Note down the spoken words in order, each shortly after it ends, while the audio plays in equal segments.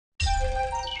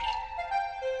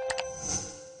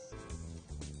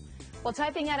Well,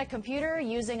 typing at a computer,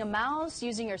 using a mouse,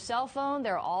 using your cell phone,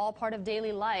 they're all part of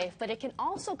daily life, but it can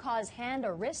also cause hand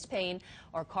or wrist pain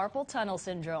or carpal tunnel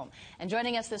syndrome. And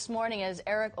joining us this morning is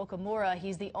Eric Okamura.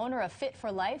 He's the owner of Fit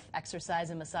for Life Exercise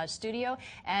and Massage Studio,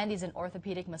 and he's an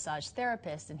orthopedic massage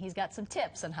therapist, and he's got some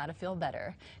tips on how to feel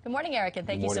better. Good morning, Eric, and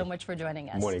thank you so much for joining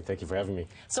us. Good morning. Thank you for having me.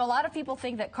 So a lot of people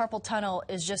think that carpal tunnel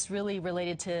is just really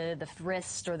related to the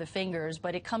wrist or the fingers,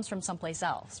 but it comes from someplace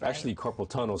else, right? Actually, carpal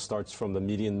tunnel starts from the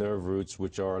median nerve roots,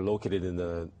 which are located in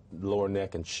the lower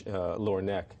neck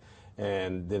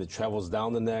and then it travels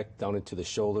down the neck, down into the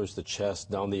shoulders, the chest,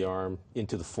 down the arm,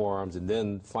 into the forearms, and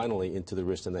then finally into the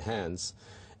wrist and the hands.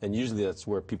 And usually that's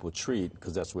where people treat,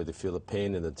 because that's where they feel the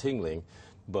pain and the tingling.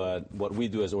 But what we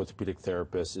do as orthopedic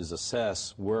therapists is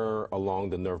assess where along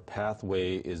the nerve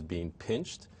pathway is being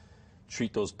pinched,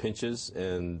 treat those pinches,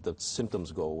 and the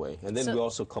symptoms go away. And then we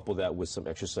also couple that with some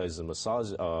exercises and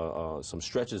massage, some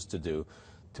stretches to do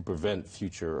to prevent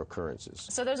future occurrences.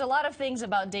 So there's a lot of things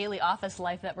about daily office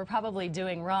life that we're probably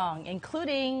doing wrong,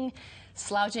 including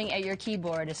slouching at your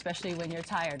keyboard, especially when you're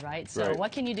tired, right? So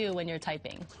what can you do when you're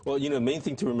typing? Well, you know, the main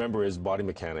thing to remember is body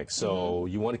mechanics. So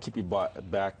you want to keep your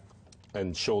back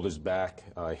and shoulders back,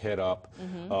 head up.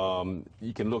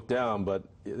 You can look down, but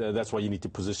that's why you need to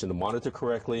position the monitor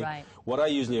correctly. Right. What I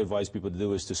usually advise people to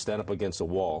do is to stand up against a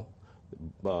wall.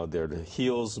 They're the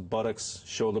heels, buttocks,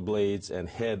 shoulder blades, and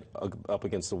head up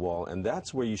against the wall, and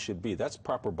that's where you should be. That's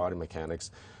proper body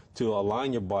mechanics to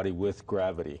align your body with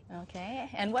gravity. Okay,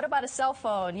 and what about a cell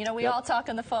phone? You know, we all talk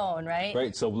on the phone, right?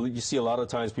 Right, so you see a lot of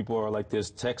times people are like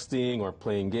this, texting or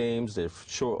playing games. Their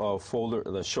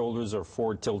the shoulders are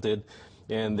forward tilted,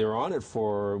 and they're on it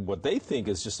for what they think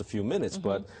is just a few minutes,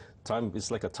 but it's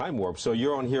like a time warp. So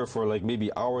you're on here for like maybe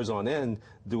hours on end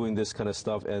doing this kind of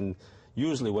stuff, and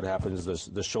usually what happens is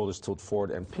the shoulders tilt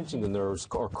forward and pinching the nerves,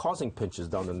 or causing pinches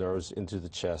down the nerves into the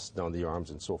chest, down the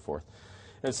arms, and so forth.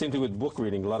 And same thing with book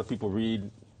reading. A lot of people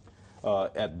read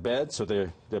at bed, so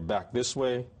they're back this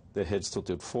way, their head's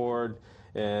tilted forward,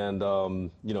 and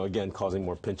you know, again, causing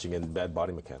more pinching and bad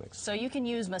body mechanics. So you can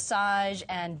use massage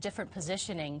and different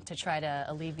positioning to try to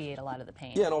alleviate a lot of the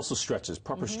pain. Yeah, and also stretches,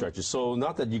 proper stretches. So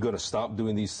not that you're going to stop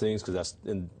doing these things, because that's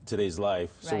in today's life.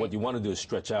 So what you want to do is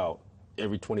stretch out.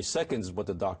 Every 20 seconds is what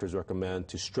the doctors recommend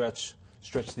to stretch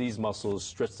these muscles,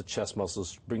 stretch the chest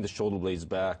muscles, bring the shoulder blades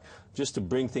back, just to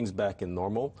bring things back in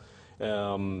normal.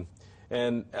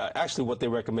 Actually what they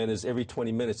recommend is every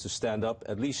 20 minutes to stand up,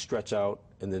 at least stretch out,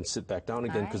 and then sit back down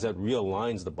again, because that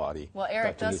realigns the body. Well,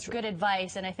 Eric, that's good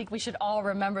advice, and I think we should all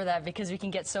remember that, because we can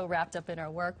get so wrapped up in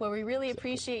our work. Well, we really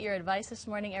appreciate your advice this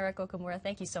morning, Eric Okamura.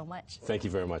 Thank you so much. Thank you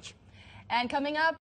very much. And coming up,